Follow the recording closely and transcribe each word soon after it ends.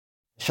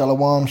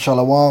Shalom,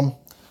 shalom.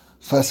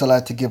 First, I'd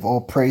like to give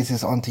all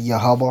praises unto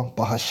Yahweh,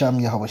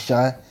 Bahasham Yahweh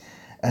Shai,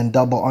 and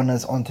double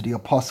honors unto the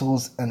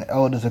apostles and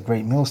elders of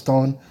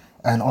GreatMillStone,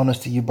 and honors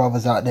to you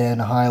brothers out there in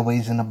the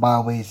highways and the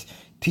byways,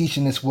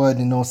 teaching this word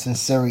in all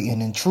sincerity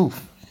and in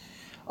truth.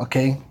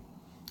 Okay,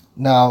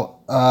 now,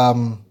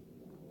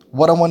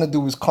 what I want to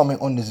do is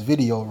comment on this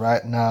video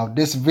right now.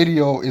 This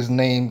video is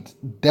named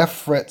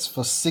Death Threats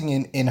for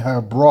Singing in Her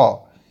Bra.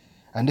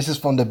 And this is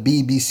from the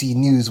BBC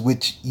News,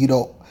 which, you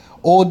know,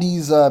 all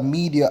these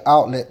media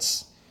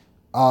outlets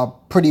are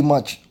pretty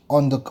much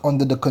under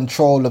the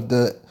control of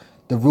the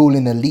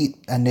ruling elite,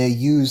 and they're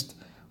used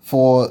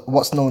for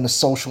what's known as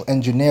social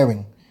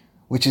engineering,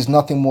 which is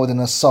nothing more than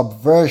a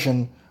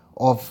subversion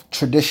of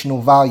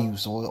traditional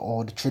values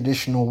or the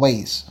traditional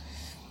ways.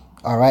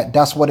 All right,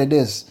 that's what it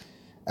is.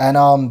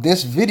 And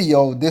this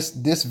video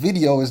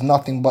is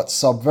nothing but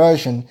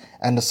subversion,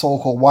 and the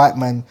so-called white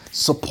man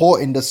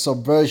supporting the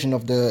subversion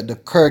of the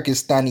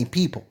Kyrgyzstani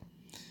people.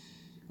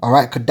 All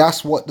right, because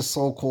that's what the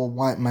so-called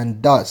white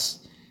man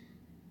does.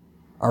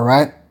 All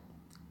right,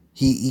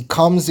 he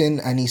comes in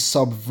and he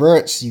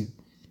subverts you.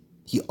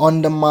 He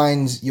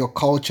undermines your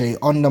culture. He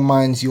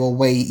undermines your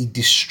way. He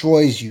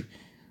destroys you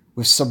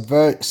with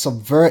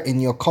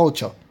subverting your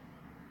culture.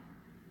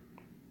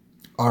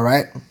 All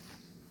right.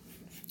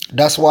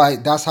 That's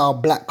how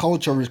black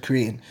culture is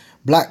created.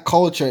 Black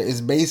culture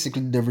is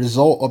basically the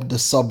result of the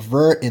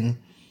subverting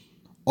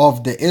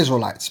of the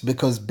Israelites,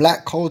 because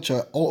black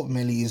culture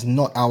ultimately is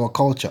not our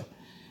culture.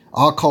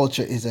 Our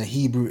culture is a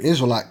Hebrew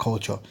Israelite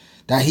culture.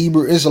 That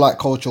Hebrew Israelite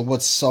culture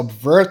was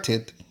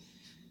subverted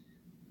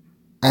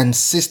and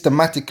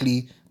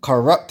systematically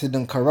corrupted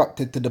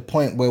to the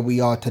point where we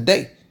are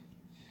today.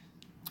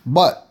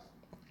 But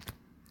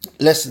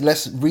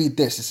let's read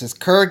this. It says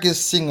Kyrgyz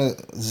singer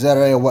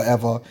Zere or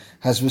whatever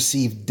has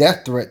received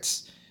death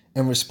threats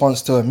in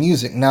response to her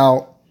music.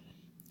 Now,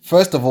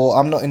 first of all,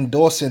 I'm not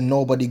endorsing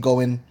nobody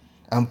going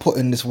and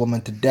putting this woman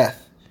to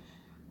death.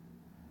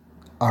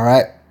 All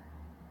right,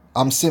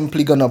 I'm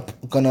simply gonna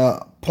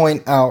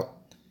point out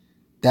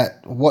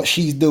that what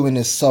she's doing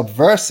is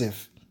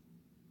subversive,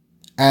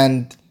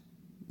 and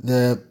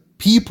the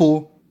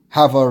people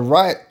have a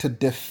right to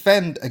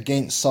defend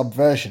against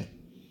subversion.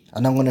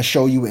 And I'm going to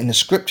show you in the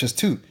scriptures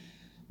too.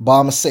 But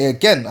I'm going to say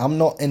again, I'm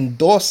not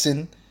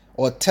endorsing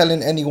or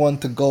telling anyone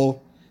to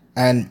go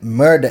and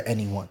murder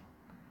anyone.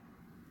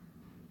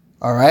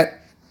 All right.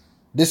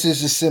 This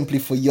is just simply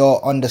for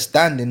your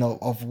understanding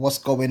of what's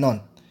going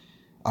on.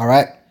 All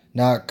right.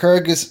 Now,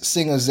 Kyrgyz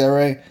singer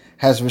Zere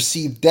has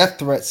received death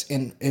threats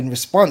in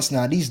response.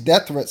 Now, these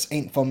death threats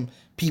ain't from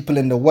people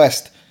in the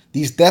West.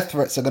 These death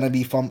threats are going to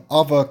be from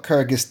other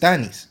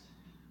Kyrgyzstanis.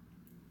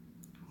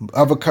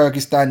 Other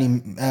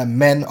Kyrgyzstani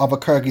men, other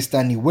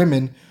Kyrgyzstani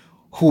women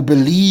who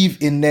believe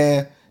in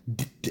their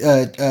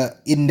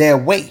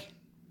way.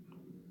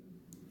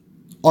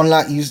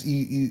 Unlike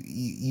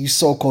you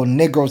so-called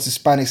Negroes,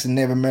 Hispanics, and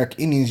Native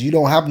American Indians, you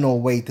don't have no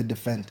way to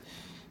defend.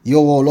 You're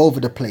all over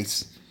the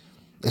place.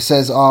 It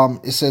says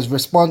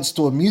response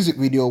to a music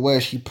video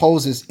where she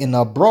poses in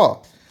a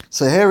bra.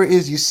 So here it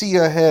is. You see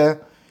her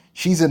hair.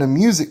 She's in a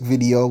music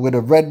video with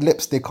a red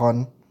lipstick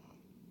on.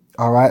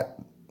 All right,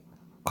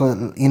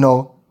 cause you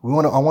know.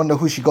 I wonder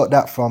who she got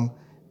that from.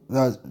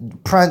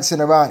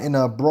 Prancing around in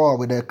a bra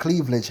with her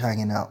cleavage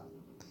hanging out.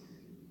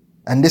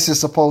 And this is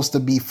supposed to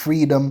be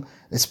freedom.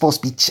 It's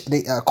supposed to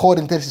be,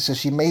 according to this,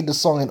 she made the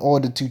song in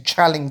order to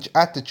challenge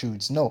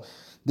attitudes. No,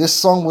 this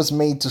song was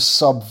made to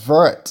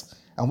subvert.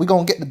 And we're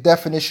going to get the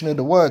definition of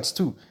the words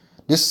too.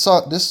 This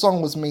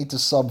song was made to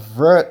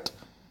subvert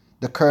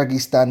the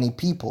Kyrgyzstani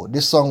people.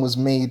 This song was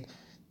made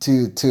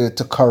to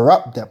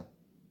corrupt them,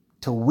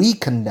 to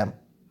weaken them,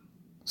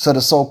 so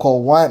the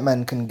so-called white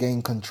man can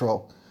gain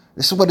control.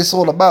 This is what it's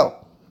all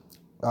about.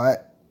 All right.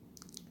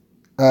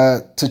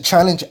 To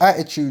challenge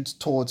attitudes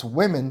towards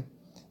women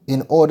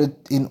in order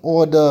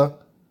to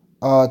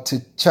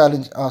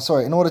challenge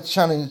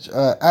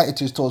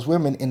attitudes towards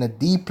women in a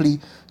deeply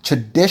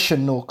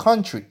traditional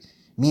country,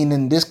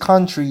 meaning this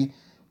country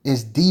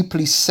is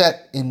deeply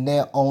set in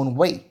their own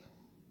way.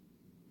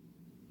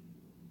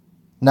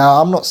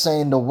 Now, I'm not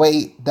saying the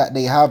way that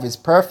they have is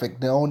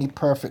perfect. The only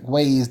perfect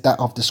way is that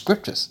of the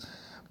scriptures.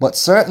 But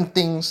certain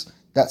things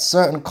that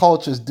certain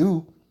cultures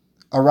do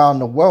around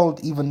the world,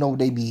 even though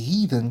they be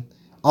heathen,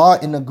 are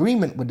in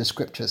agreement with the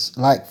scriptures.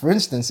 Like, for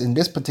instance, in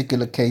this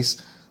particular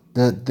case,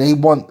 they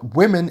want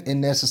women in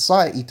their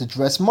society to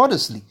dress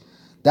modestly.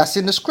 That's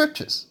in the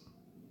scriptures.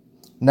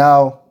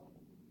 Now,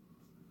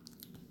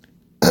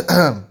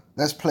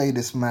 let's play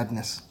this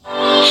madness.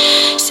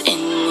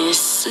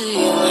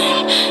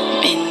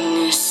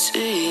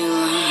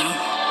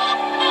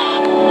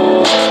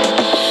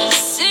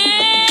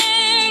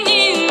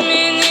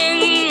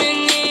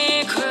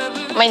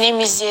 My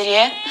name is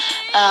Zere.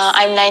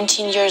 I'm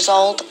 19 years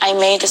old. I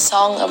made a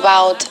song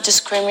about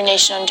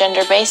discrimination on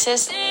gender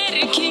basis.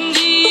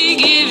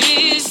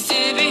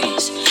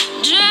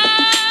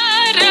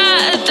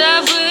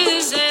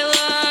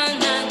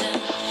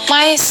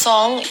 My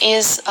song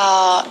is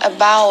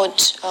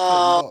about...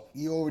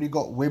 You already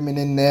got women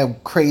in there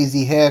with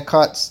crazy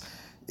haircuts.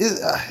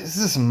 It's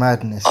just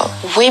madness,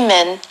 man.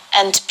 Women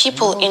and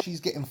people in... She's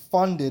getting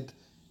funded,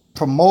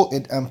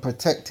 promoted, and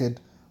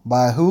protected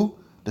by who?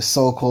 The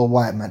so-called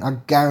white man. I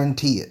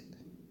guarantee it.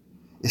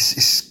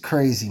 It's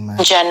crazy, man.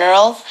 In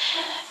general,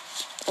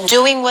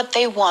 doing what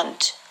they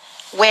want,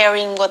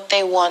 wearing what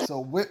they want. So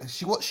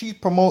what she's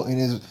promoting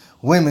is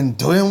women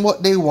doing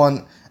what they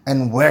want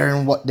and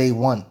wearing what they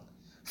want.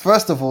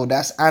 First of all,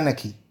 that's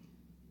anarchy.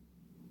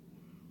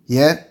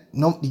 Yeah?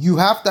 No, you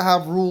have to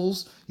have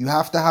rules, you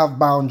have to have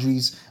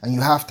boundaries, and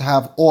you have to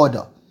have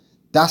order.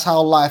 That's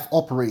how life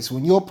operates.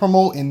 When you're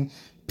promoting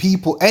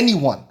people,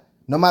 anyone,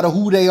 no matter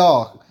who they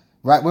are,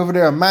 right? Whether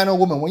they're a man or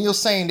woman, when you're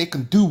saying they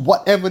can do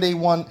whatever they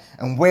want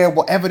and wear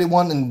whatever they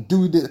want and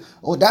do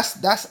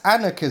that's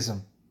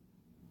anarchism.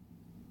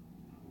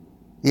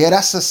 Yeah,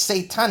 that's a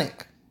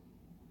satanic.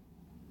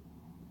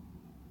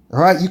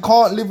 Right? You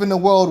can't live in a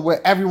world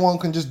where everyone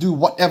can just do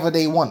whatever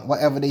they want,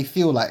 whatever they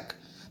feel like.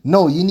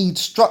 No, you need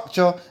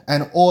structure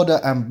and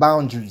order and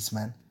boundaries,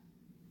 man.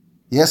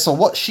 Yeah, so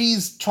what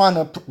she's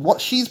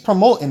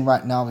promoting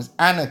right now is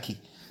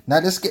anarchy. Now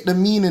let's get the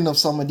meaning of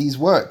some of these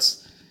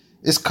words.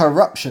 It's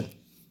corruption.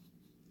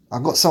 I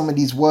got some of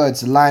these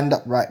words lined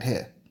up right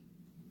here.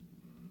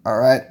 All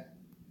right.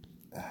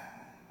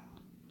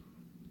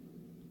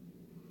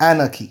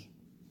 Anarchy.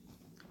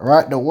 All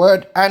right. The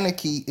word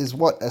anarchy is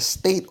what? A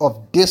state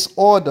of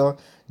disorder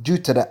due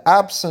to the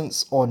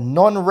absence or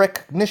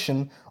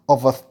non-recognition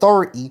of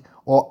authority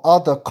or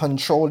other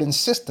controlling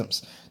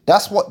systems.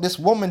 That's what this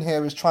woman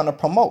here is trying to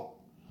promote.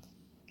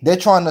 They're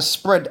trying to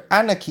spread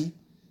anarchy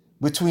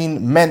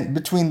between men,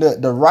 between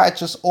the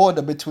righteous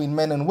order between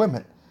men and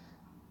women.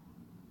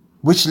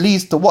 Which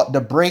leads to what? The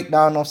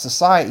breakdown of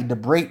society, the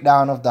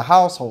breakdown of the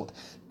household.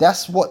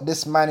 That's what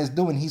this man is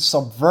doing. He's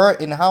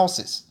subverting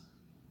houses.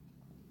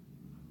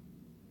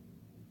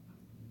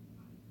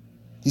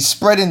 He's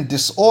spreading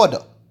disorder.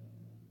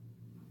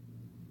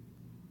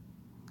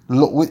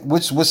 Look,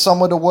 which with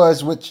some of the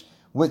words which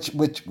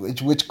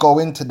go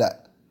into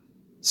that.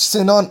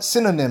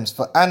 Synonyms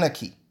for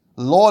anarchy: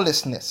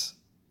 lawlessness,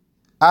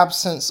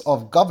 absence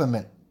of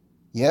government.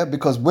 Yeah,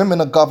 because women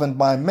are governed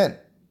by men.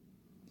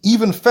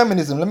 Even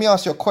feminism. Let me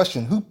ask you a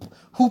question.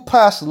 Who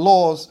passed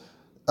laws,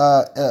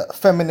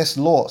 feminist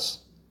laws?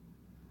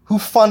 Who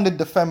funded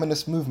the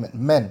feminist movement?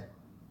 Men.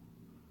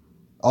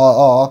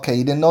 Oh, okay.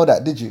 You didn't know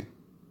that, did you?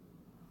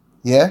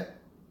 Yeah?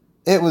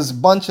 It was a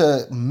bunch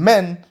of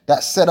men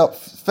that set up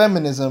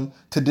feminism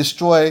to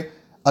destroy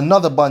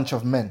another bunch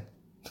of men.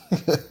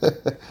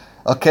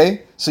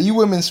 Okay? So you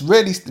women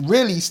really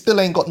still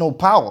ain't got no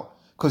power,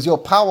 because your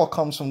power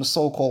comes from the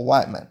so-called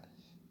white man.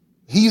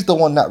 He's the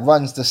one that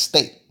runs the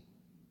state.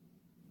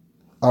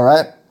 All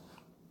right?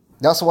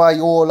 That's why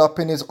you're all up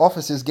in his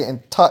offices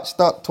getting touched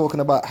up talking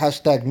about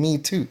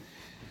 #MeToo.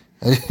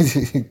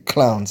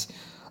 Clowns.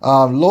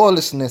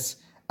 Lawlessness,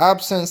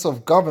 absence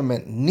of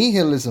government,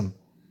 nihilism.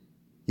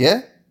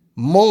 Yeah?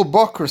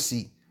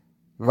 Mobocracy.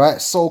 Right?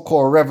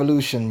 So-called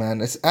revolution,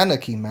 man. It's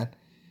anarchy, man.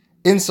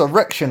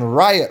 Insurrection,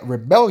 riot,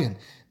 rebellion.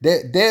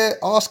 They're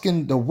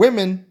asking the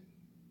women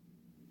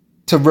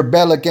to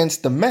rebel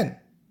against the men.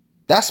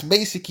 That's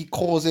basically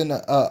causing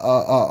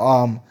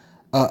a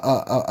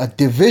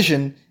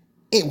division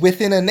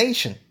within a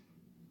nation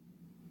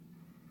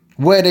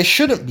where there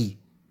shouldn't be,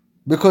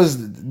 because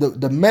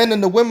the men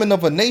and the women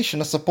of a nation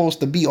are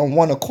supposed to be on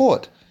one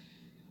accord.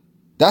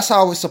 That's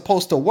how it's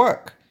supposed to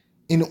work,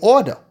 in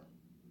order.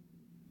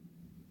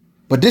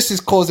 But this is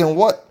causing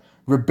what?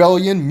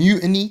 Rebellion,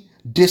 mutiny,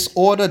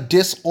 disorder,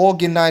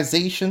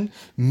 disorganization,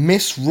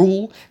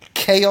 misrule,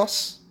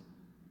 chaos.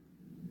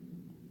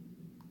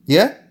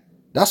 Yeah?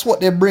 That's what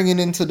they're bringing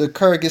into the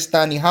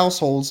Kyrgyzstani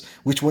households,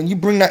 which when you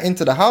bring that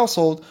into the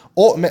household,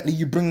 ultimately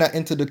you bring that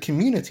into the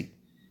community.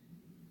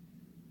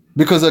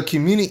 Because a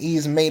community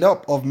is made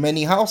up of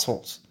many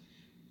households.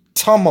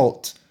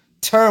 Tumult,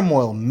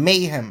 turmoil,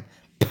 mayhem,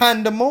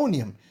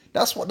 pandemonium.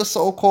 That's what the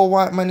so-called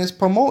white man is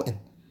promoting.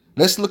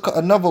 Let's look at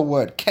another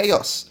word: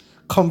 chaos,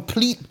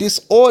 complete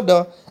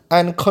disorder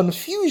and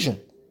confusion.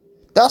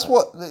 That's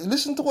what,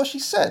 listen to what she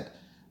said.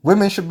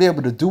 Women should be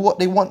able to do what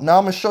they want. Now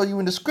I'm going to show you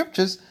in the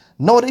scriptures.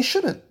 No, they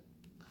shouldn't.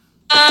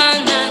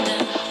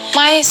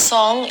 My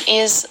song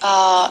is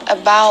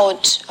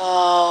about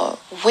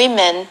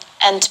women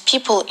and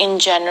people in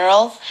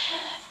general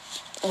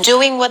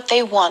doing what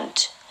they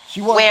want.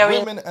 She wants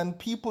women and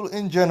people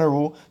in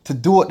general to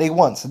do what they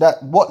want. So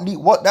that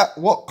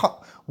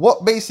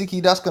what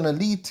basically that's going to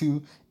lead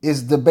to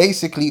is the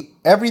basically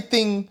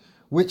everything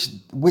which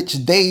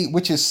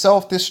is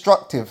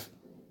self-destructive,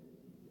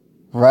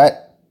 right?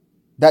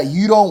 That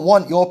you don't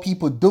want your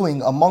people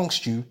doing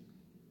amongst you,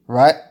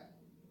 right?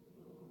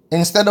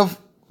 Instead of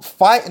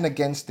fighting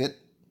against it,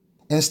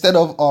 instead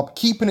of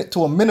keeping it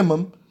to a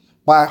minimum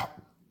by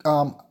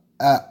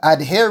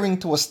adhering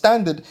to a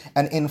standard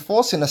and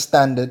enforcing a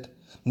standard,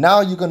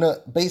 now you're going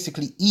to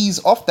basically ease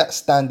off that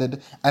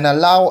standard and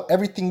allow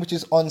everything which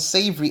is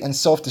unsavory and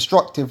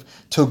self-destructive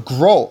to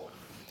grow,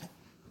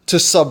 to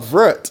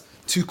subvert,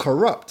 to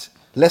corrupt.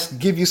 Let's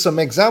give you some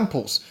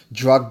examples.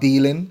 Drug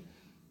dealing,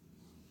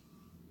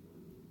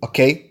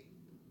 okay,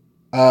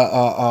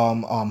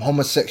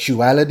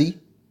 homosexuality,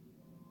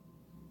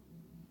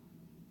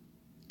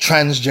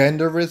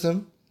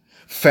 transgenderism,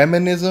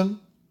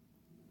 feminism,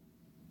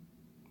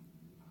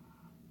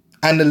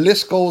 and the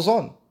list goes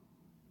on.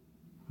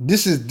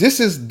 This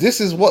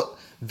is what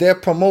they're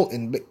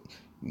promoting. But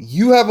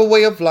you have a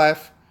way of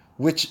life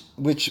which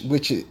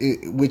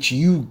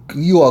you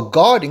are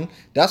guarding.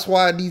 That's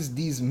why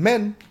these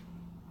men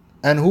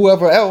and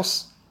whoever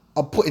else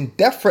are putting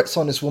death threats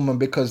on this woman,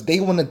 because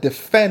they want to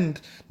defend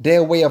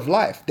their way of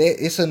life.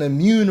 It's an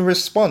immune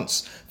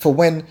response for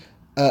when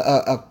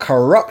a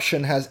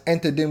corruption has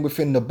entered in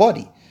within the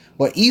body.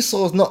 But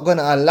Esau is not going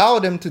to allow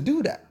them to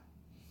do that.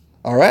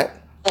 All right?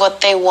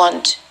 What they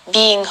want,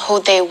 being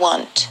who they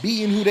want.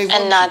 Being who they want.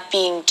 And not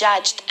being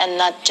judged and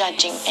not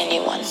judging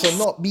anyone. So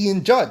not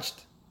being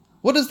judged.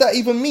 What does that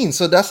even mean?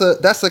 So that's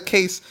a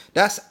case,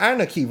 that's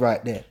anarchy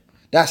right there.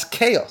 That's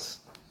chaos.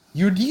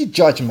 You need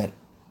judgment.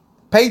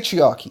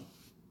 Patriarchy.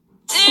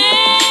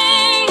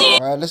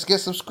 All right, let's get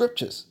some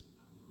scriptures.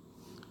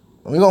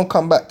 We're going to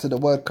come back to the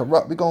word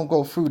corrupt. We're going to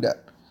go through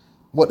that.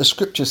 What the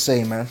scriptures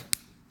say, man.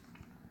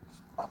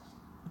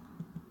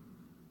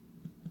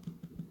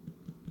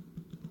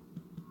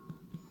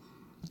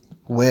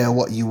 Wear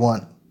what you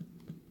want.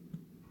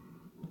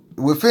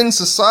 Within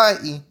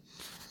society,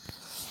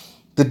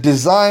 the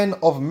design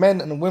of men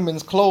and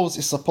women's clothes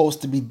is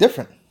supposed to be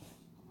different.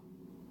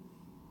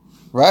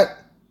 Right?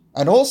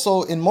 And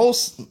also, in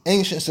most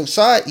ancient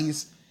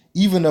societies,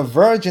 even a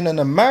virgin and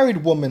a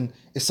married woman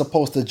is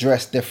supposed to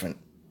dress different.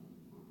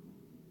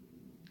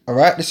 All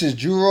right? This is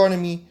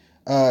Deuteronomy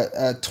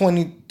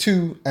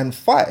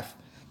 22:5.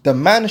 The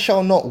man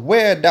shall not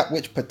wear that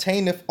which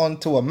pertaineth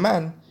unto a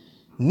man,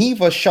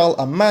 neither shall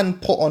a man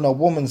put on a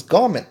woman's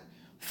garment,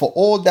 for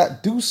all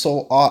that do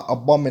so are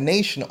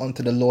abomination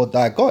unto the Lord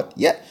thy God.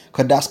 Yeah,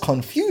 because that's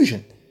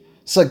confusion.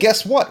 So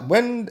guess what?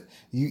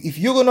 If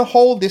you're going to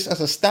hold this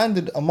as a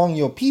standard among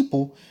your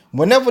people,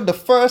 whenever the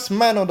first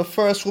man or the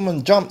first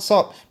woman jumps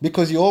up,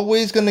 because you're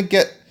always going to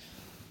get,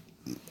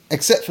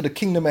 except for the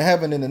kingdom of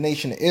heaven and the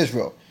nation of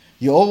Israel,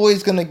 you're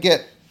always going to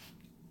get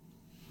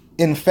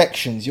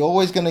infections. You're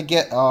always going to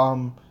get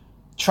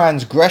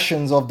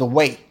transgressions of the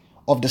way,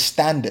 of the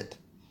standard.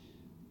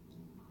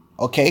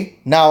 Okay,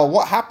 now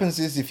what happens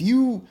is if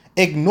you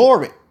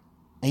ignore it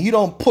and you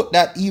don't put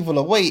that evil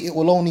away, it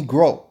will only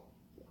grow.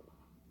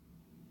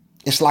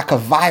 It's like a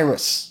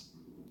virus.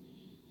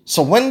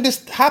 So when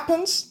this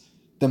happens,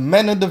 the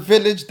men of the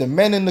village, the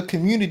men in the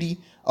community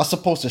are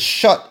supposed to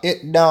shut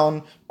it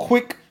down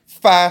quick,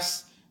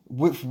 fast,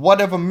 with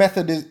whatever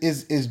method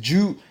is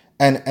due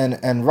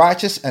and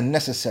righteous and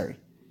necessary.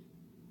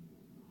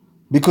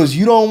 Because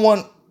you don't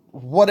want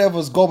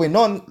whatever's going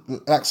on,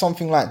 like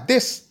something like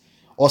this,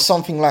 or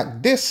something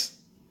like this,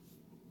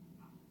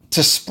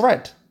 to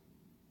spread.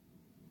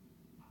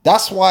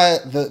 That's why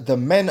the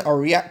men are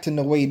reacting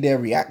the way they're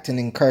reacting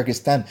in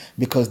Kyrgyzstan,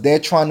 because they're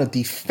trying to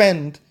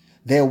defend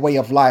their way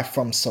of life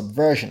from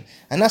subversion.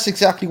 And that's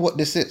exactly what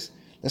this is.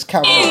 Let's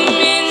carry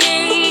on.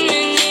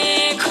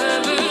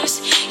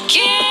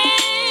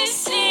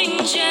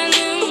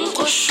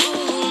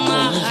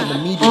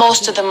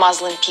 Most of the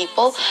Muslim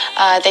people,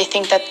 they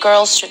think that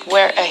girls should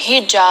wear a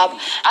hijab.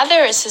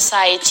 Other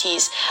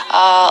societies,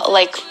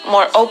 like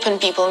more open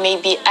people,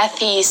 maybe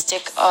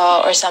atheistic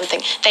or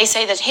something, they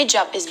say that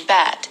hijab is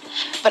bad.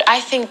 But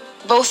I think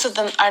both of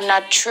them are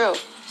not true.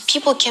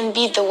 People can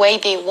be the way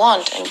they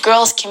want, and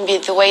girls can be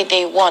the way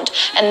they want,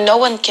 and no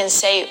one can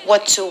say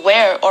what to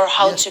wear or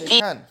how to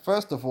be.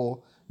 First of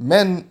all,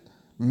 men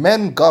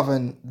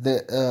govern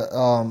the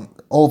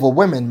over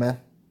women, man.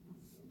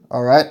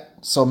 All right.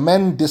 So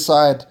men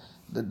decide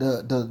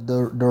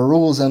the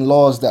rules and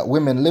laws that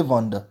women live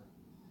under.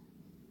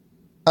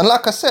 And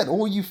like I said,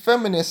 all you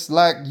feminists,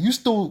 like you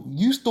still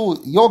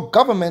your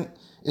government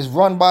is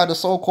run by the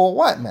so-called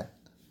white man.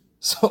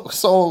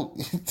 So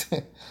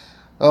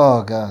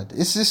oh God,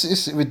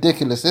 it's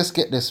ridiculous. Let's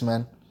get this,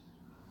 man.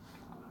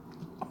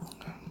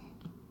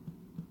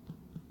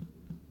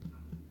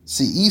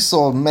 See,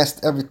 Esau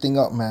messed everything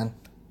up, man.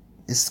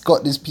 It's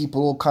got these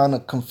people all kind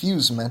of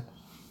confused, man.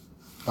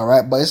 All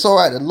right, but it's all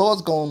right. The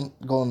Lord's going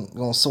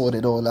sort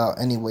it all out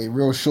anyway.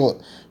 Real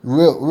short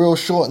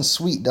and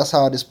sweet. That's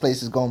how this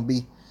place is going to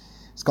be.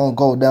 It's going to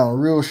go down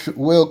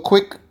real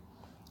quick,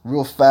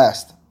 real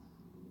fast.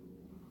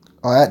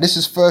 All right, this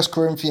is 1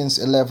 Corinthians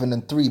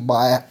 11:3.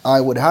 But I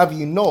would have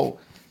you know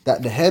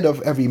that the head of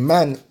every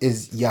man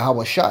is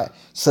Yahushai.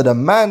 So the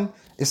man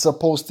is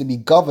supposed to be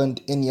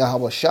governed in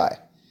Yahushai.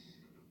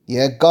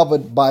 Yeah,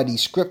 governed by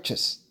these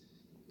scriptures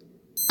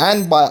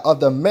and by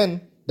other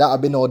men that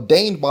have been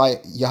ordained by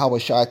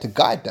Yahushua to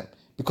guide them,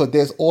 because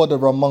there's order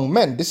among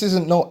men. This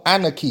isn't no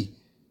anarchy.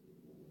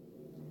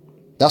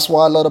 That's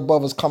why a lot of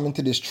brothers come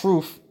into this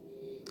truth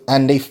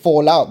and they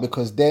fall out,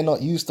 because they're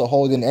not used to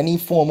holding any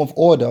form of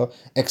order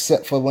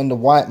except for when the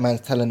white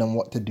man's telling them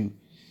what to do.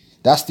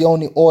 That's the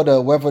only order,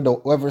 whether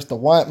it's the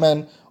white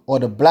man or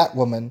the black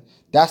woman,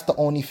 that's the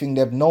only thing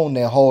they've known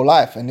their whole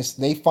life. And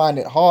they find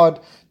it hard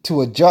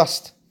to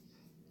adjust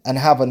and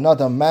have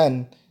another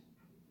man,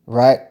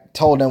 right,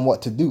 tell them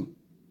what to do,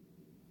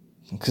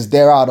 because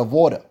they're out of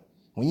order.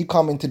 When you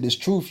come into this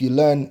truth, you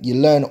learn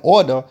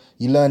order.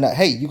 You learn that,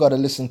 hey, you got to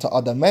listen to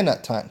other men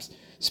at times,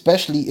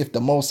 especially if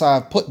the Most High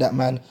put that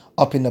man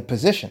up in a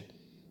position.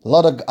 A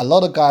lot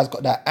of guys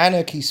got that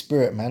anarchy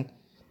spirit, man.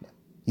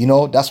 You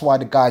know, that's why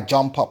the guy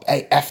jump up,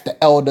 hey, F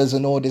the elders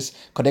and all this,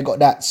 because they got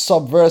that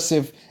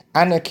subversive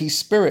anarchy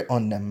spirit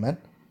on them, man.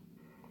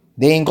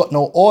 They ain't got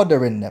no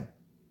order in them.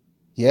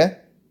 Yeah?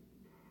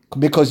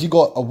 Because you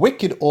got a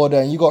wicked order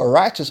and you got a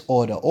righteous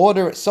order.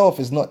 Order itself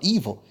is not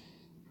evil.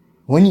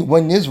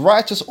 When there's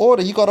righteous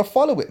order, you got to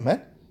follow it,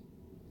 man.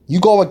 You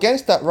go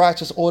against that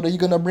righteous order, you're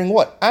going to bring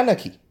what?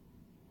 Anarchy.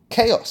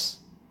 Chaos.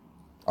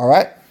 All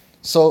right?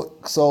 So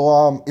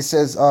it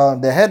says,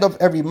 the head of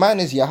every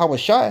man is Yahweh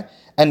Shai,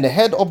 and the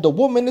head of the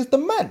woman is the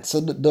man. So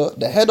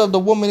the head of the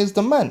woman is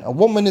the man. A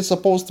woman is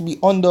supposed to be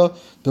under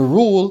the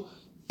rule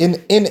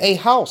in a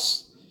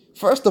house.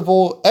 First of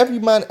all,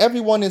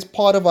 everyone is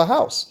part of a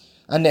house.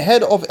 And the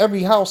head of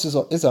every house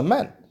is a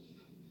man.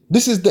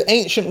 This is the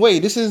ancient way.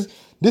 This is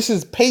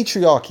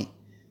patriarchy.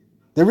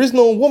 There is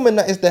no woman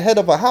that is the head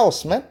of a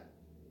house, man.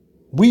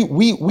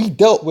 We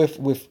dealt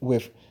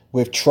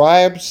with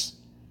tribes.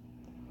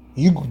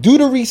 You do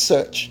the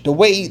research. The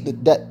way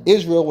that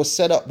Israel was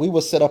set up, we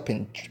were set up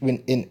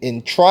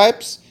in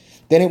tribes.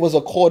 Then it was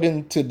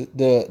according to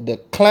the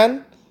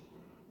clan.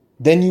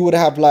 Then you would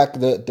have like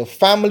the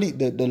family,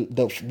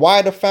 the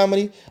wider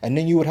family, and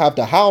then you would have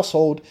the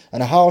household,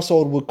 and the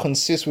household would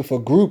consist with a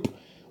group,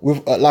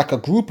 with like a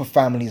group of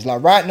families.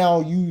 Like right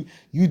now,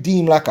 you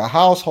deem like a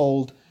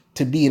household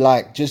to be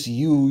like just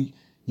you,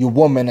 your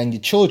woman, and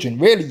your children.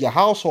 Really, your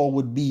household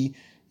would be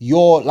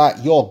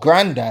your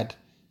granddad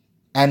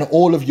and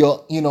all of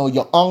your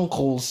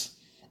uncles,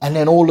 and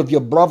then all of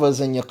your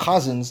brothers and your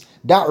cousins.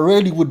 That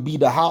really would be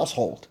the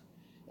household.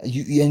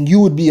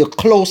 You would be a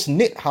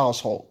close-knit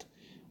household.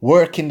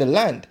 Work in the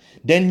land.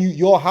 Then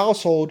your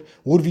household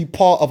would be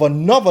part of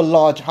another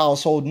large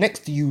household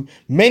next to you,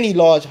 many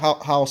large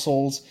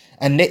households,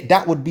 and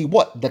that would be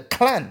what? The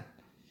clan.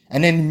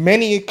 And then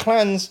many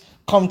clans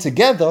come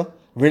together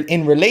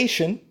in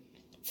relation,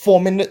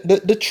 forming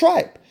the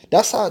tribe.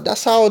 That's how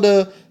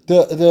the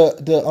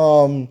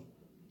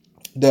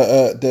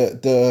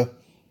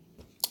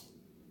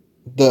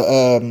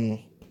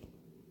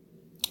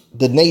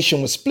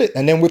nation was split.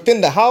 And then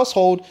within the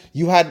household,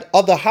 you had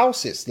other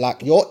houses,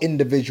 like your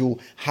individual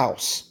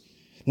house.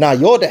 Now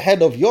you're the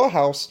head of your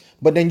house,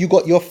 but then you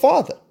got your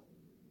father,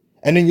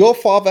 and then your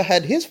father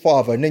had his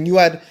father, and then you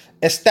had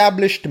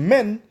established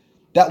men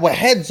that were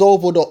heads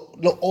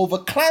over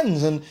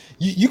clans, and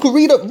you could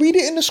read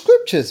it in the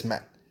scriptures,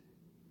 man.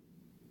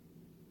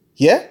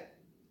 Yeah.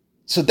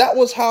 So that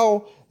was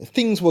how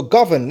things were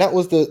governed. That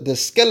was the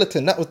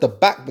skeleton. That was the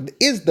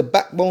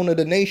backbone of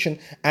the nation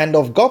and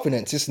of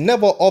governance. It's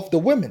never of the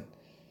women.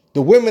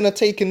 The women are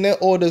taking their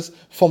orders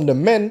from the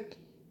men,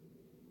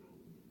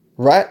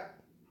 right?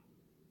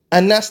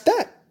 And that's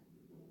that.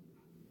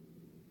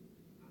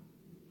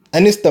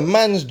 And it's the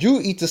man's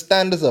duty to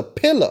stand as a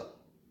pillar,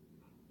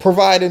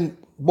 providing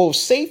both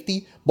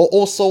safety, but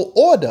also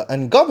order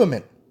and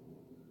government.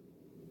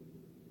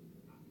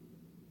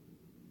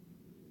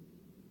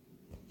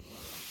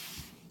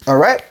 All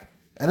right.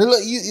 And look,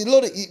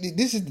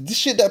 this is this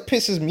shit that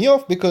pisses me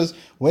off, because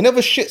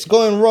whenever shit's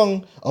going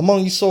wrong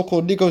among you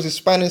so-called Negroes,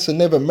 Hispanics, and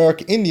Native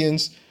American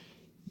Indians,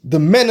 the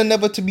men are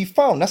never to be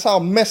found. That's how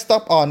messed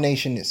up our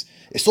nation is.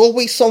 It's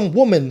always some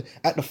woman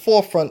at the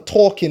forefront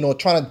talking or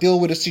trying to deal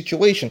with a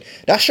situation.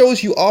 That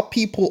shows you our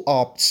people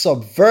are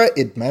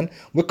subverted, man.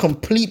 We're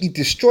completely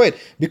destroyed,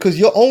 because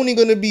you're only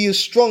going to be as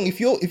strong if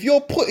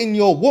you're putting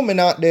your woman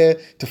out there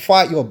to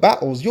fight your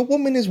battles. Your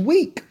woman is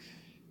weak.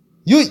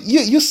 You're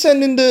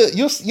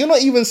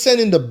not even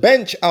sending the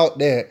bench out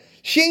there.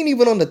 She ain't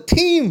even on the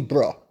team,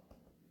 bro.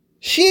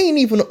 She ain't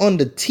even on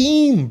the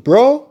team,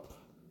 bro.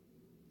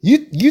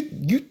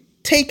 You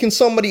taking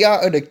somebody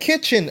out of the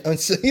kitchen, and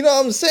you know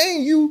what I'm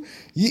saying?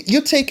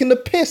 You're taking the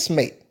piss,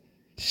 mate.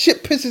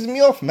 Shit pisses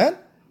me off, man.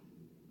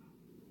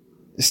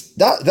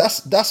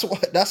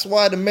 That's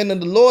why the men of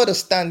the Lord are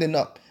standing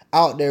up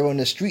out there on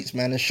the streets,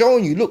 man, and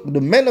showing you, look, the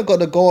men are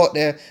gonna go out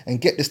there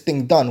and get this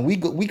thing done. We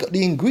got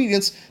the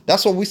ingredients.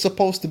 That's what we're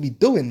supposed to be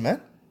doing,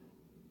 man.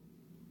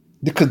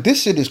 Because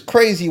this shit is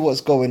crazy what's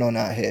going on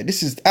out here.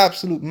 This is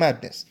absolute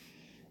madness.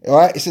 All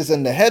right, it says,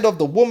 and the head of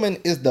the woman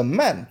is the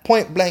man,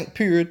 point blank,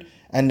 period.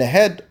 And the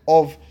head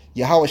of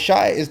Yahweh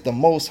Shai is the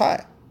Most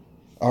High.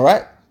 All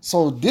right,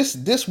 so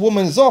this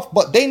woman's off,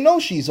 but they know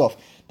she's off.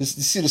 You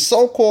see, the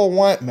so-called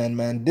white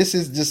man, this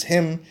is just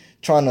him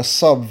trying to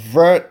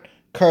subvert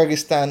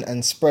Kyrgyzstan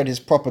and spread his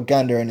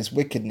propaganda and his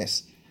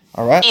wickedness.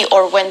 All right,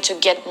 or when to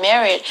get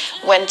married,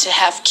 when to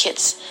have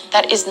kids.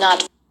 That is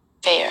not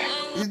fair.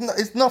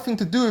 It's nothing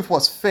to do with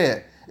what's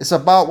fair. It's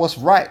about what's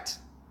right.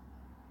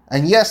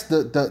 And yes,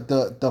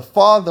 the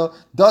father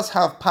does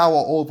have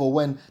power over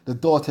when the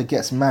daughter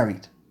gets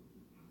married.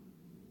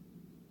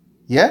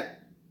 Yeah?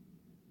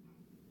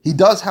 He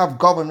does have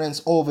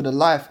governance over the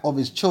life of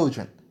his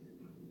children,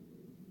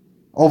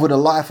 over the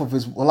lives of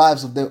his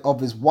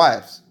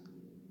wives.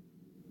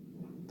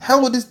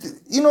 Hell with this,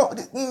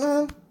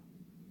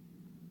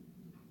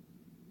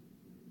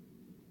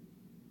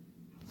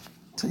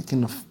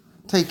 taking the.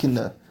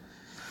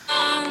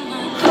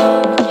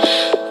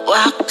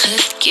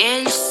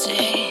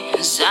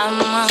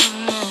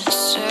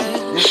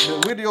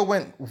 The video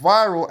went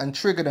viral and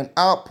triggered an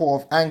outpour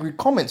of angry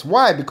comments.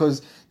 Why?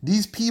 Because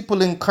these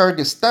people in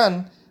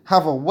Kyrgyzstan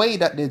have a way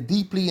that they're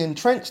deeply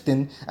entrenched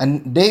in,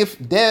 and their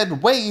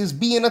way is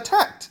being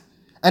attacked,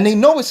 and they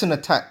know it's an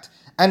attack,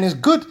 and it's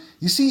good.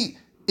 You see,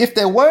 if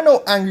there were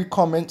no angry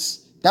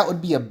comments, that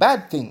would be a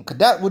bad thing, because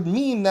that would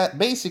mean that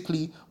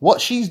basically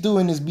what she's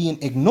doing is being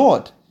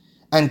ignored.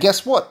 And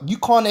guess what? You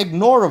can't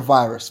ignore a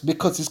virus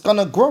because it's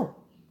gonna grow.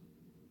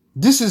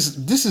 This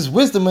is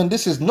wisdom and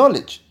this is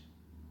knowledge.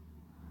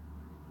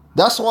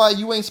 That's why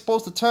you ain't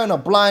supposed to turn a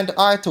blind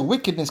eye to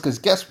wickedness, because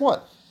guess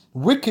what?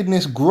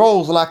 Wickedness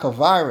grows like a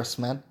virus,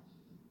 man.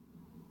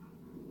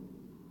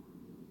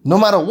 No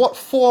matter what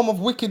form of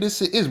wickedness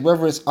it is,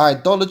 whether it's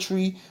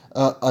idolatry,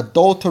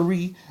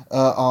 adultery,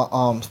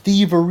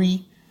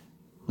 thievery,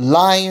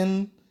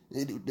 lying,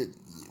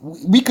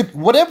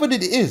 whatever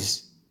it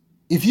is,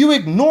 if you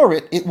ignore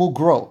it, it will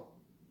grow.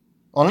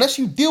 Unless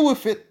you deal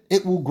with it,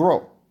 it will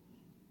grow.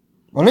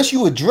 Unless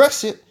you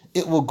address it,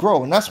 it will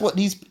grow. And that's what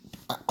these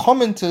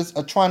commenters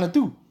are trying to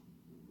do.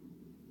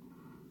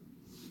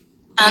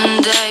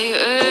 And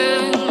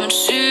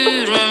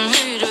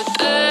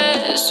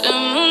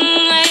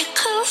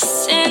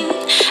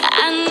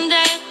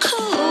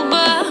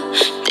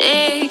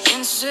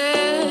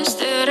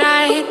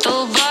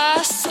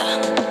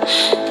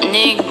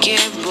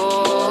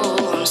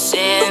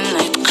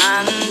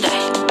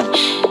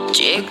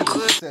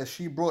says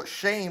she brought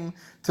shame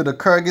to the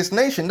Kyrgyz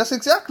nation. That's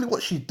exactly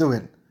what she's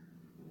doing.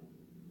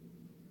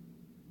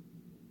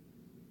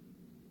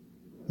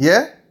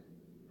 Yeah?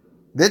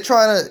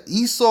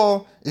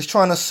 Esau is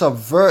trying to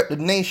subvert the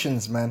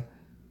nations, man.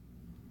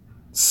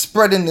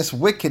 Spreading this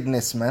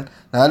wickedness, man.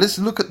 Now let's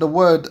look at the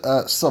word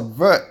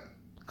subvert,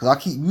 because I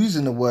keep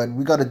using the word.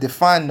 We got to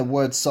define the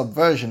word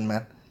subversion,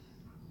 man.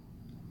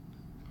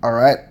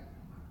 Alright?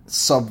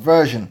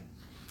 Subversion.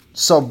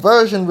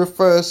 Subversion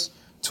refers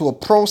to a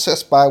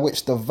process by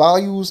which the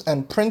values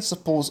and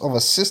principles of a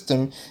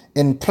system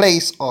in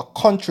place are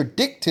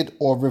contradicted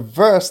or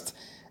reversed,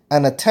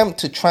 an attempt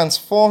to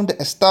transform the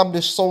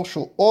established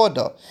social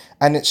order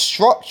and its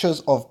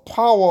structures of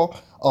power,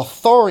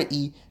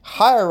 authority,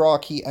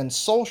 hierarchy, and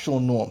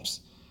social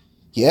norms.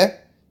 Yeah?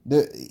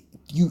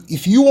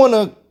 If you want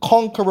to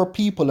conquer a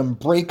people and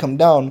break them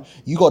down,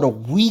 you got to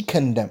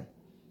weaken them.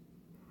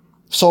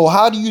 So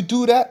how do you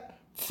do that?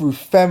 Through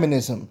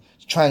feminism,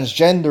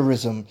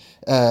 transgenderism,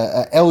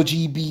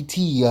 LGBT,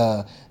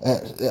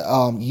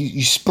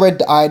 you spread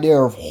the idea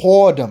of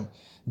whoredom,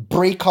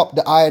 break up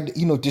the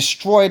idea,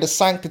 destroy the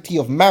sanctity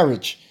of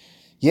marriage.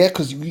 Yeah,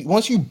 because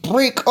once you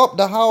break up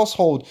the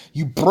household,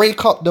 you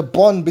break up the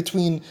bond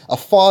between a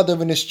father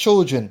and his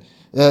children.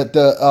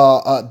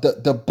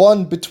 The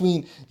bond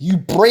between, you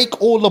break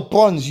all the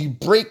bonds, you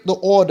break the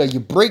order, you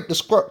break the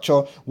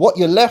structure. What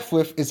you're left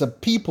with is a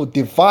people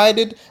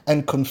divided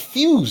and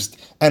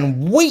confused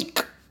and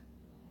weak.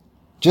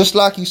 Just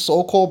like you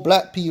so-called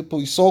black people,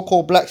 you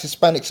so-called blacks,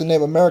 Hispanics, and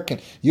Native American,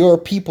 you're a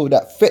people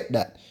that fit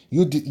that.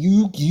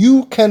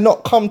 You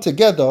cannot come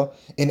together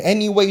in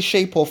any way,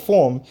 shape, or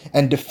form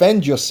and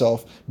defend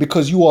yourself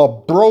because you are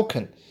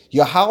broken.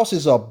 Your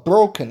houses are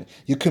broken.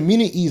 Your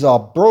communities are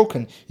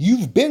broken.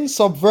 You've been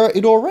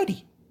subverted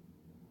already.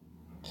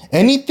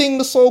 Anything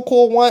the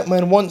so-called white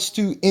man wants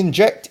to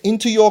inject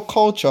into your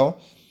culture,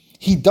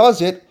 he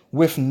does it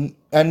with, and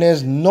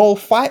there's no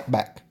fight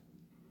back.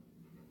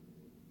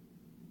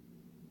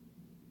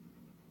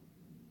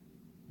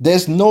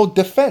 There's no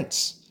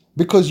defense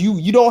because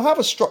you don't have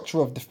a structure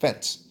of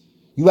defense.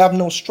 You have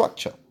no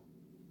structure.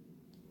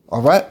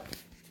 All right?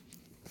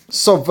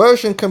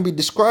 Subversion can be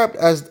described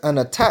as an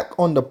attack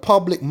on the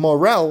public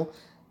morale,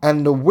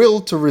 and the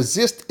will to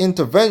resist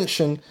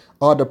intervention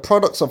are the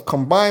products of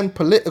combined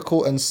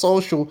political and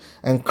social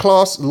and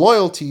class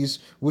loyalties,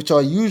 which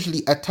are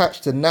usually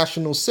attached to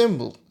national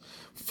symbols.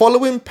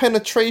 Following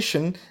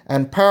penetration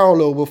and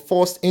parallel with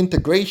forced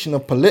integration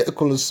of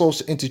political and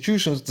social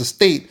institutions to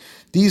state,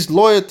 these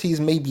loyalties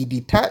may be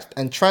detached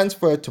and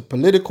transferred to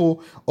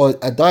political or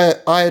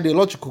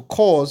ideological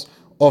cause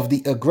of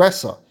the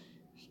aggressor.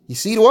 You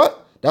see what?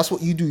 That's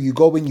what you do. You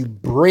go and you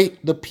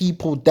break the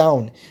people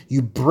down.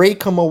 You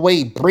break them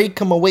away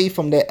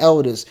from their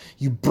elders.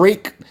 You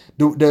break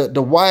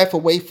the wife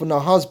away from the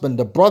husband,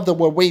 the brother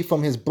away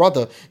from his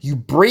brother. You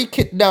break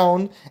it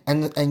down,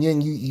 and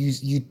then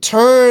you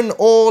turn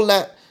all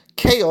that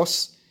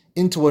chaos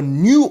into a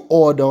new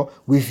order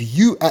with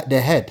you at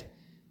the head.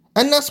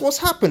 And that's what's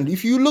happened.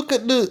 If you look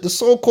at the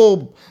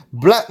so-called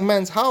black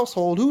man's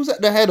household, who's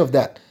at the head of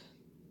that?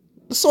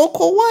 The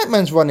so-called white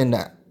man's running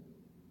that.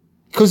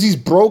 Because he's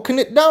broken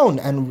it down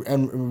and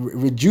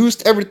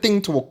reduced everything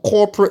to a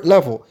corporate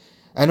level.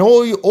 And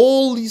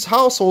all these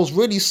households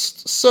really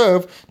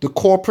serve the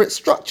corporate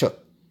structure.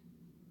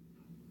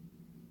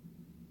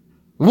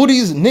 What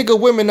these nigger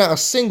women that are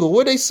single,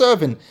 what are they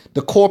serving?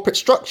 The corporate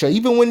structure.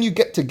 Even when you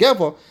get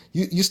together,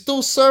 you're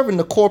still serving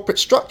the corporate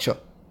structure.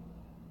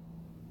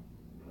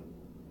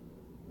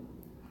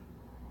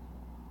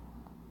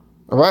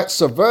 All right,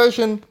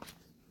 subversion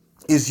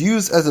is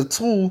used as a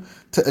tool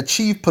to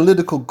achieve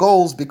political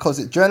goals because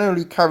it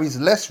generally carries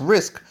less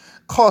risk,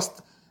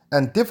 cost,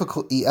 and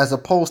difficulty as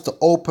opposed to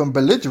open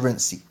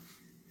belligerency.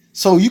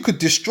 So you could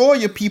destroy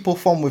your people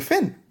from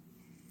within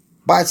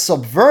by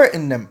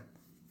subverting them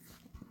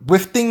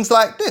with things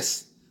like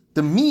this.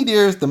 The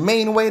media is the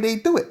main way they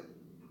do it.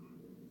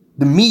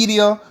 The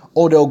media,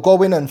 or they'll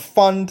go in and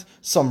fund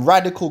some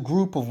radical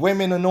group of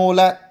women and all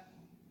that.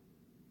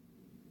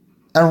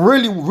 And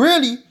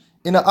really,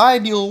 in an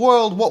ideal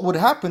world, what would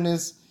happen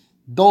is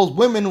those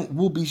women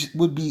would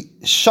be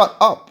shut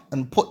up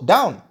and put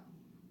down.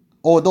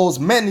 Or those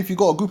men, if you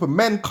got a group of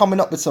men coming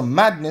up with some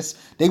madness,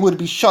 they would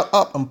be shut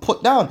up and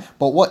put down.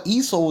 But what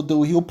Esau will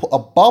do, he'll put a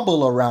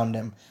bubble around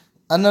them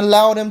and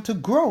allow them to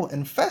grow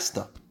and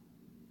fester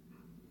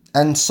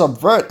and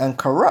subvert and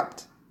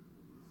corrupt.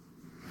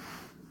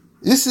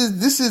 This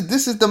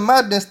is the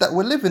madness that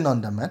we're living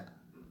under, man.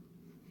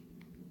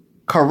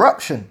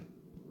 Corruption.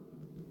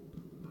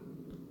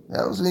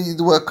 I was going to use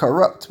the word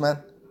corrupt, man.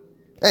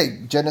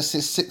 Hey,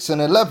 Genesis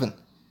 6:11.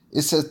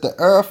 It says, the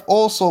earth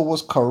also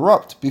was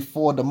corrupt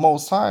before the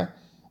Most High,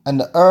 and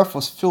the earth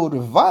was filled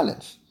with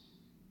violence.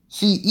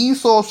 See,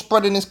 Esau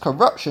spreading his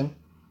corruption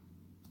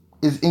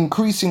is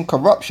increasing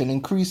corruption,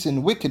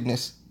 increasing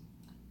wickedness.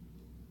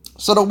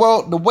 So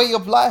the way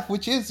of life,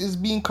 which is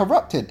being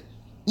corrupted,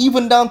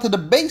 even down to the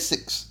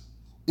basics,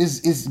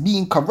 is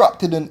being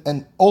corrupted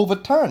and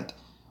overturned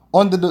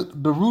under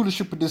the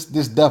rulership of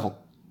this devil.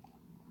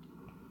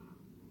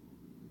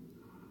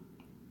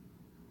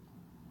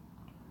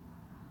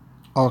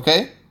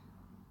 Okay?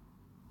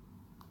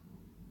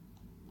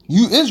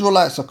 You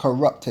Israelites are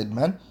corrupted,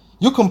 man.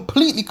 You're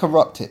completely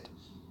corrupted.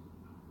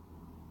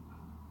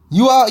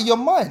 You are out of your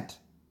mind.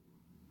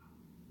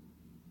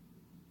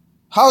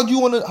 How do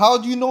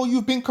you know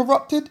you've been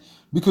corrupted?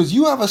 Because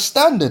you have a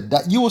standard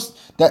that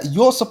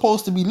you're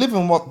supposed to be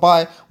living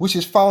by, which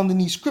is found in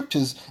these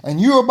scriptures, and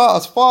you're about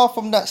as far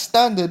from that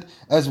standard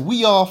as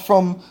we are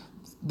from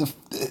the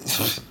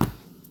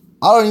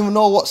I don't even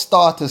know what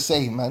star to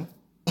say, man.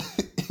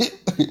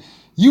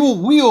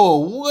 We are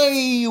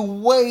way,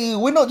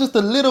 we're not just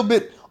a little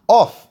bit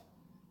off.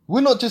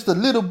 We're not just a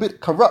little bit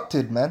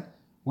corrupted, man.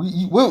 We're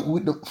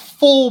the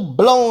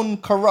full-blown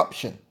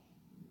corruption.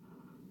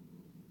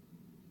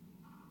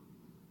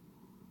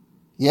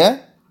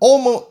 Yeah?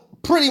 Almost,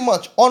 pretty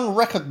much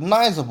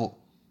unrecognizable.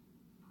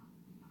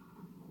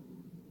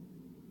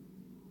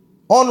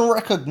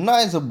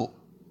 Unrecognizable.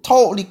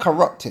 Totally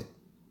corrupted.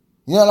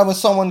 You know, like when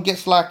someone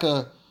gets like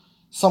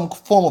some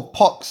form of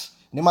pox,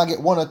 they might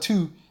get one or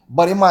two,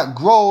 but it might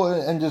grow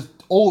and just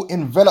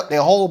envelop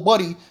their whole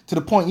body to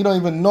the point you don't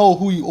even know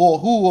who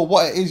or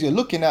what it is you're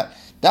looking at.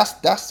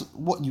 That's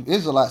what you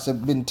Israelites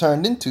have been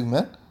turned into,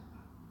 man.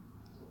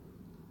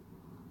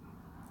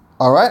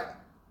 All right?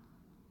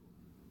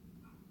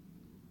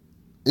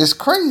 It's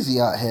crazy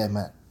out here,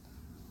 man.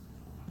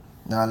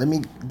 Now, let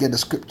me get the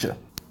scripture.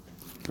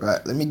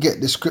 Right, let me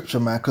get the scripture,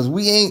 man, because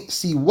we ain't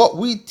see what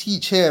we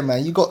teach here,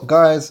 man. You got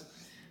guys.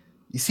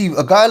 You see,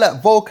 a guy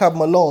like Vocab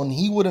Malone,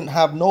 he wouldn't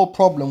have no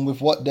problem with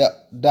what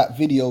that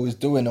video is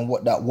doing and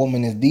what that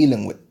woman is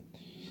dealing with.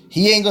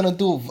 He ain't gonna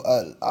do.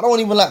 I don't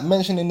even like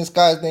mentioning this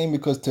guy's name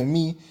because to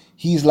me,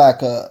 he's like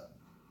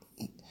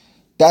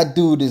that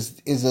dude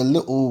is a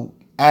little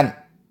ant.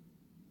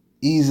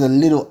 He's a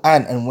little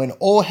ant, and when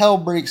all hell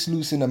breaks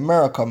loose in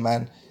America,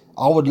 man,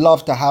 I would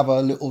love to have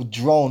a little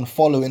drone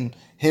following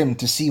him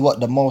to see what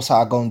the Most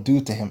High gonna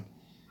do to him,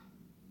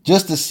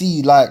 just to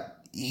see like.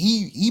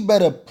 He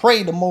better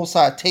pray the Most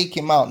High take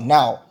him out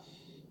now,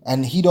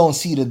 and he don't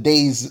see the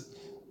days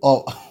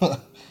of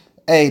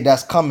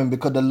that's coming,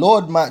 because the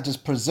Lord might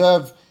just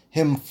preserve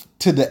him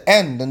to the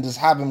end and just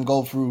have him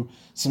go through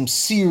some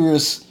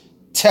serious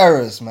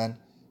terrors, man.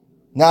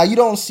 Now you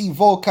don't see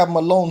Vocab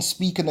Malone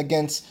speaking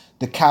against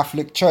the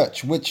Catholic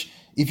Church, which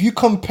if you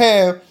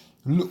compare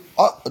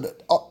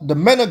the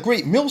men of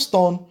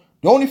GreatMillStone,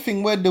 the only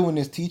thing we're doing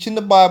is teaching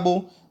the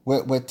Bible.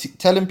 We're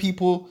telling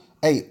people,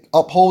 hey,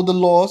 uphold the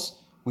laws.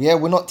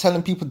 We're not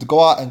telling people to go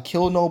out and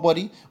kill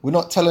nobody. We're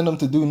not telling them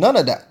to do none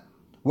of that.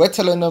 We're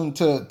telling them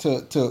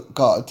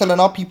telling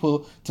our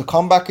people to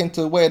come back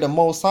into the way of the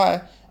Most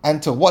High and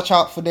to watch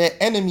out for their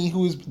enemy,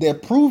 who is their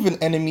proven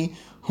enemy,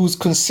 who's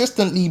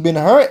consistently been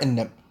hurting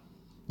them.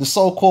 The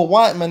so-called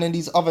white men in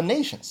these other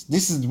nations.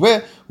 This is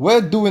where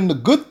we're doing the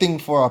good thing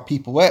for our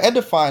people. We're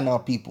edifying our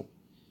people.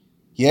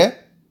 Yeah?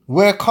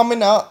 We're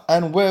coming out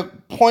and we're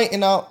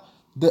pointing out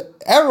the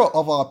error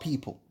of our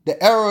people.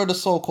 The error of the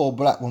so-called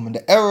black woman,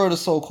 the error of the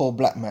so-called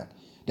black man,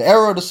 the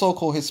error of the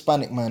so-called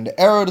Hispanic man,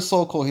 the error of the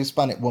so-called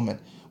Hispanic woman.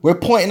 We're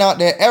pointing out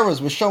their errors.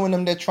 We're showing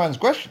them their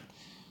transgression,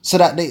 so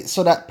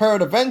that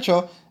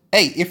peradventure,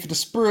 hey, if the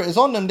spirit is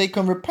on them, they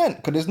can repent.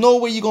 Because there's no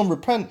way you're going to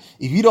repent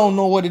if you don't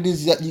know what it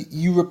is that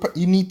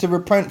you need to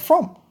repent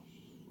from.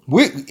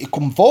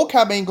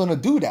 Vocab ain't going to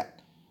do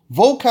that.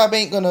 Vocab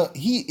ain't going to,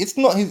 it's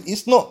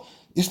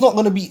not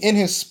going to be in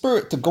his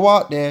spirit to go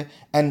out there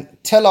and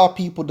tell our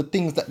people the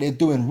things that they're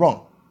doing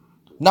wrong.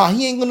 Nah,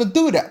 he ain't going to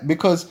do that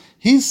because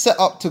he's set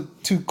up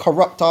to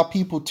corrupt our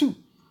people too,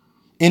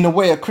 in the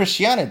way of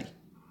Christianity.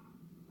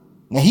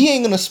 Now, he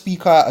ain't going to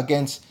speak out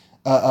against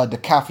the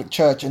Catholic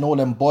Church and all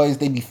them boys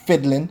they be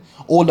fiddling,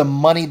 all the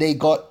money they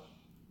got,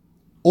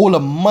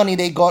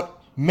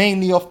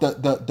 mainly off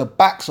the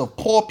backs of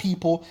poor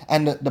people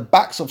and the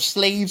backs of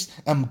slaves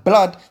and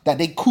blood that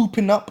they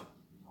cooping up.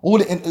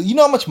 You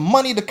know how much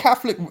money the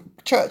Catholic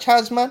Church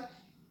has, man?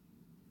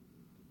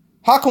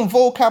 How come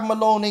Vocab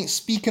Malone ain't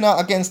speaking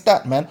out against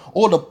that, man?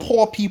 All the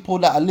poor people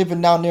that are living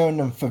down there in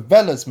the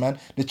favelas, man.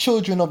 The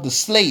children of the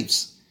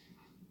slaves.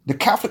 The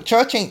Catholic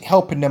Church ain't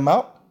helping them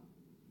out.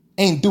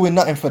 Ain't doing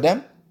nothing for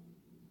them.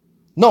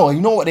 No,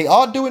 you know what they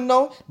are doing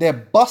though? They're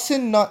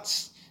busting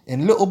nuts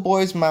in little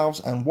boys'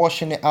 mouths and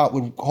washing it out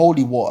with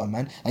holy water,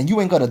 man. And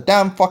you ain't got a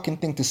damn fucking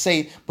thing to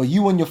say, but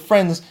you and your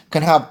friends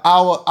can have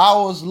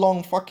hours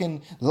long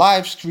fucking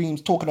live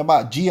streams talking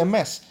about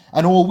GMS.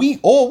 And all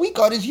we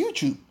got is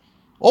YouTube.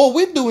 All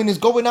we're doing is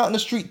going out in the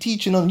street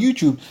teaching on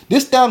YouTube.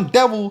 This damn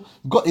devil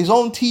got his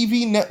own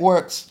TV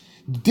networks.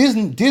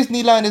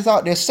 Disneyland is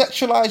out there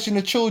sexualizing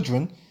the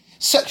children,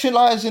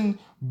 sexualizing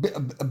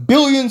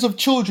billions of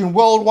children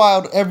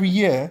worldwide every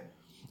year,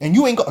 and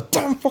you ain't got a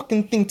damn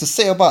fucking thing to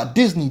say about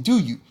Disney, do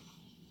you?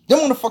 Them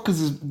motherfuckers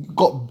has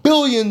got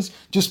billions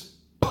just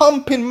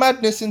pumping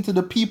madness into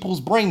the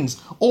people's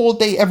brains all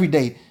day, every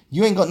day.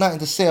 You ain't got nothing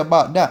to say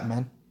about that,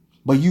 man.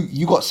 But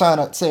you got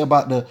something to say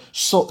about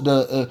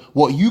the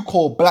what you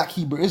call black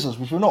Hebrew Israelites,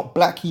 which we're not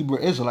black Hebrew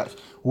Israelites.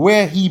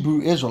 We're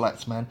Hebrew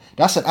Israelites, man.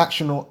 That's an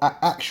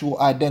actual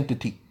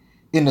identity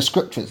in the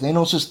scriptures. There ain't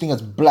no such thing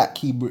as black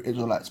Hebrew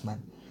Israelites,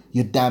 man.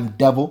 You damn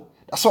devil.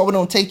 That's why we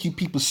don't take you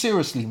people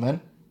seriously, man.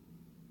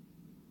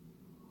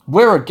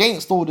 We're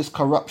against all this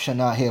corruption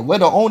out here. We're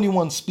the only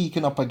ones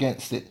speaking up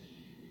against it.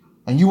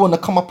 And you want to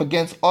come up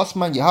against us,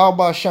 man?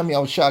 Yahweh Hashem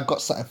Yahushua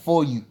got something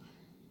for you.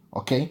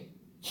 Okay?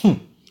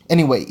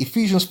 Anyway,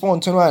 Ephesians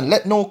 4:29,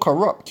 let no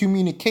corrupt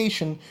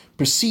communication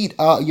proceed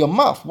out of your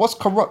mouth. What's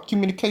corrupt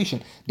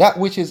communication? That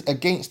which is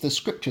against the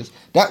scriptures.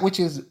 That which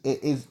is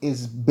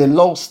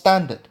below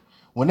standard.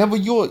 Whenever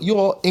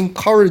you're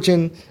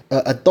encouraging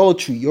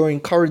adultery, you're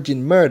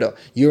encouraging murder,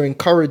 you're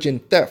encouraging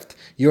theft,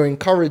 you're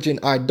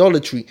encouraging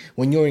idolatry,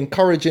 when you're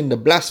encouraging the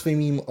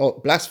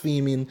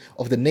blaspheming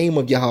of the name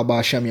of Yahweh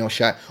Hashem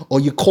Yahushua, or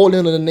you're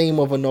calling on the name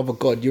of another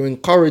God, you're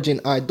encouraging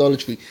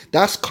idolatry.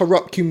 That's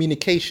corrupt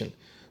communication.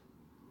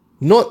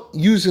 Not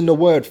using the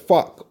word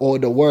fuck or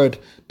the word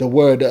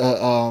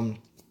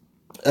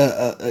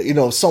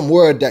some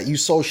word that you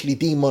socially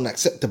deem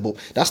unacceptable.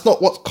 That's not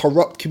what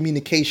corrupt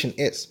communication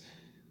is.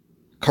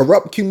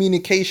 Corrupt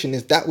communication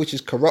is that which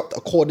is corrupt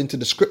according to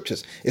the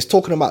scriptures. It's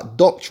talking about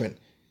doctrine.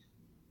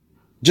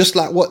 Just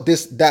like what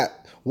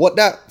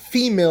that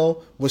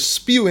female was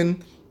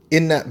spewing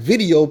in that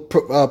video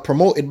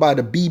promoted by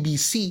the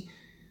BBC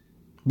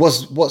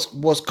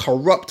was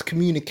corrupt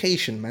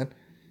communication, man.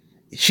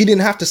 She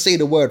didn't have to say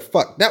the word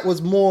fuck. That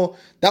was more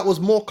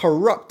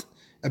corrupt,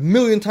 a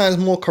million times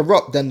more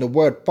corrupt than the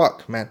word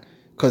fuck, man.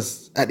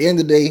 Because at the end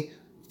of the day,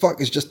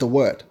 fuck is just a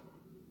word.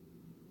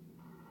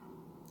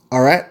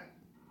 All right?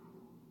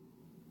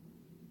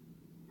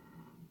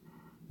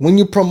 When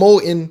you're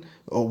promoting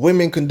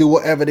women can do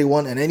whatever they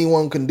want and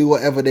anyone can do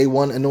whatever they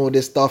want and all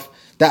this stuff,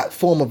 that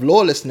form of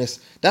lawlessness,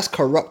 that's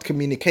corrupt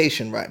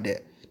communication right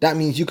there. That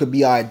means you could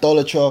be an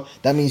idolater.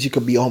 That means you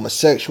could be a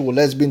homosexual,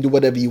 lesbian, do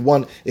whatever you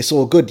want. It's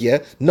all good,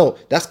 yeah? No,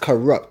 that's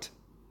corrupt.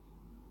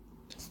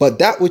 But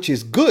that which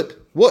is good,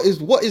 what is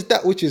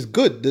that which is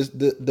good?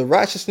 The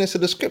righteousness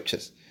of the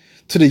scriptures.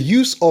 To the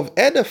use of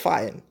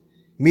edifying.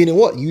 Meaning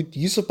what?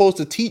 You're supposed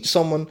to teach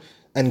someone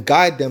and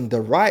guide them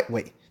the right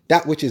way.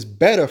 That which is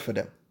better for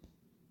them.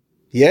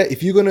 Yeah,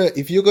 if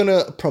you're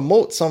gonna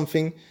promote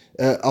something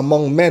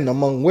among men,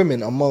 among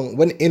women,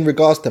 in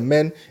regards to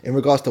men, in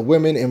regards to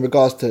women, in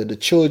regards to the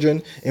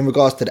children, in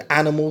regards to the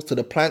animals, to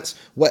the plants,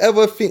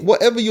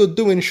 whatever you're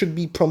doing should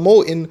be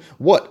promoting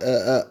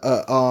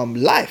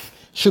life,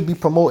 should be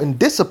promoting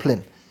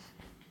discipline.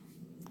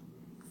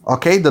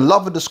 Okay, the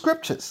love of the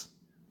scriptures.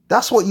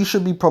 That's what you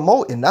should be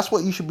promoting. That's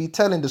what you should be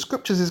telling. The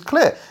scriptures is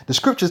clear. The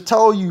scriptures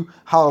tell you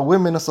how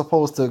women are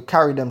supposed to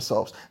carry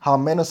themselves, how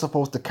men are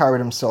supposed to carry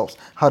themselves,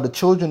 how the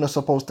children are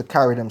supposed to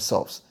carry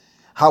themselves,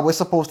 how we're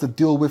supposed to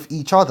deal with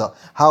each other,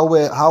 how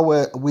we're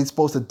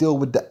supposed to deal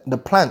with the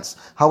plants,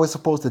 how we're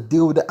supposed to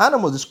deal with the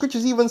animals. The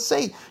scriptures even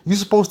say you're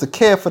supposed to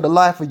care for the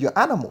life of your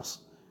animals.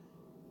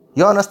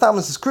 You understand?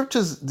 The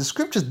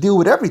scriptures deal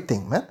with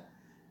everything, man.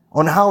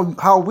 On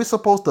how we're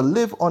supposed to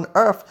live on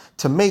earth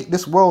to make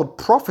this world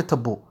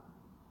profitable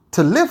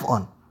to live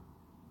on.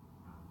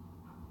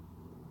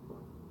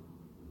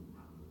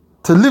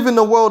 To live in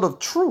a world of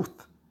truth.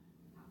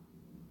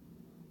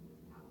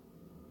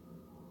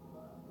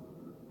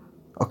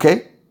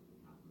 Okay?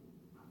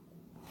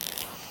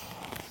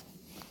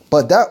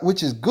 But that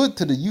which is good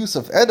to the use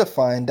of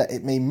edifying, that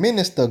it may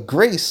minister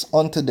grace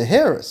unto the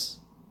hearers.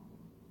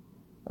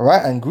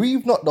 Alright, and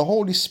grieve not the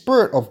Holy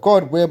Spirit of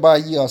God, whereby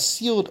ye are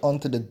sealed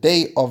unto the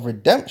day of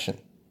redemption.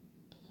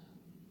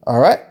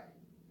 Alright?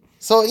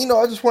 So,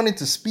 I just wanted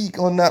to speak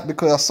on that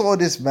because I saw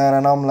this, man,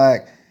 and I'm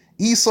like,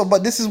 Esau,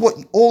 but this is what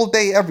all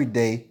day, every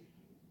day,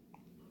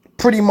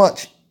 pretty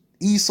much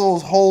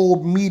Esau's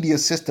whole media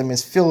system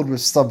is filled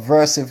with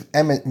subversive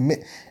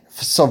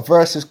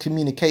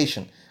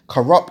communication,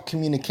 corrupt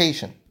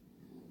communication.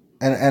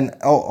 And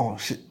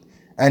shit.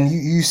 And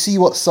you see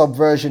what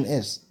subversion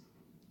is.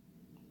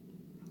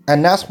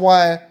 And that's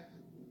why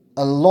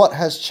a lot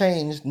has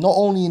changed, not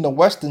only in the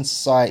Western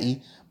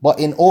society, but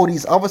in all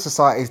these other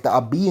societies that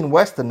are being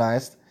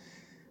westernized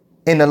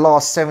in the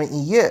last 70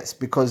 years.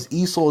 Because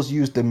Esau's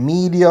used the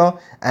media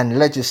and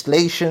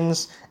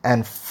legislations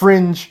and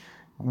fringe.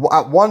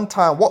 At one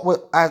time,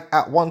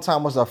 at one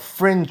time was a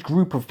fringe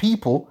group of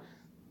people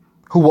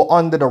who were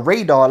under the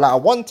radar. Like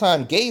at one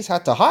time, gays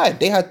had to hide.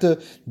 They had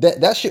to,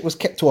 that shit was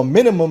kept to a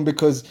minimum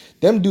because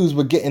them dudes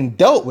were getting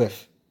dealt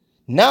with.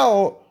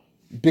 Now,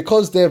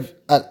 because they've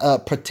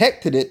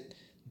protected it,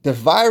 the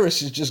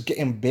virus is just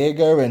getting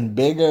bigger and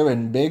bigger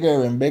and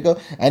bigger and bigger,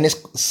 and it's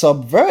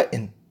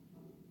subverting.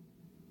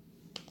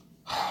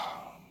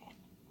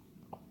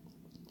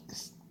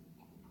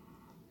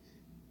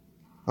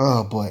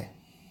 Oh boy.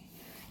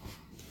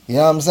 You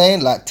know what I'm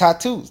saying? Like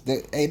tattoos.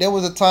 There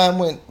was a time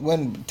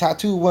when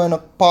tattoo weren't a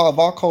part of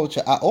our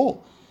culture at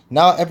all.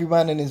 Now every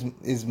man and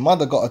his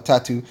mother got a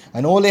tattoo,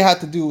 and all they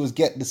had to do was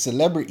get the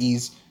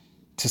celebrities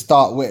to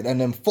start with, and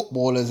then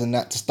footballers and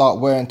that to start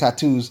wearing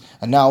tattoos,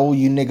 and now all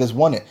you niggas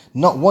want it.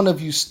 Not one of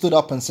you stood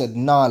up and said,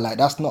 nah, like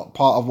that's not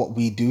part of what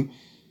we do.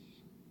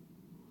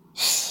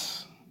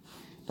 That's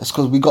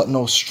because we got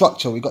no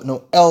structure, we got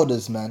no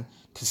elders, man,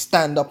 to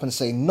stand up and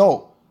say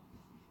no.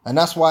 And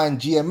that's why in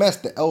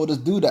GMS, the elders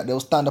do that.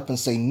 They'll stand up and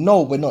say,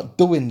 no, we're not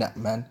doing that,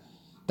 man.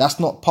 That's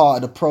not part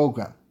of the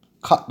program.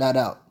 Cut that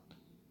out.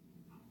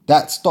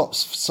 That stops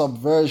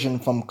subversion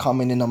from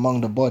coming in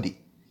among the body.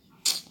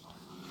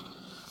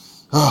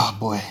 Oh,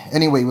 boy.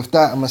 Anyway, with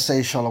that, I'm going to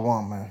say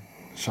shalom, man.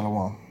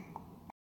 Shalom.